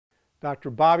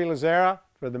Dr. Bobby Lazzara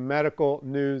for the Medical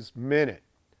News Minute.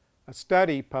 A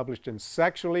study published in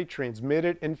Sexually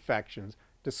Transmitted Infections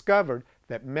discovered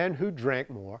that men who drank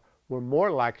more were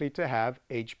more likely to have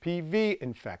HPV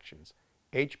infections.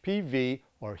 HPV,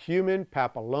 or human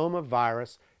papilloma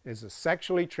virus, is a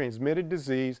sexually transmitted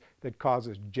disease that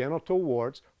causes genital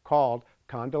warts called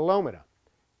condylomata.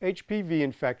 HPV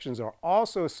infections are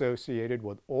also associated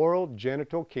with oral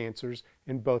genital cancers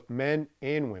in both men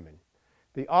and women.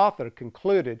 The author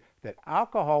concluded that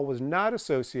alcohol was not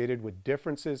associated with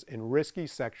differences in risky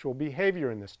sexual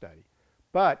behavior in the study,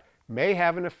 but may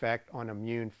have an effect on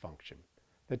immune function.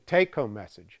 The take-home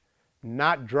message: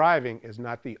 not driving is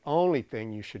not the only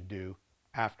thing you should do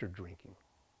after drinking.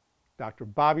 Dr.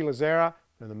 Bobby Lazzara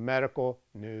for the Medical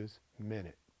News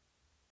Minute.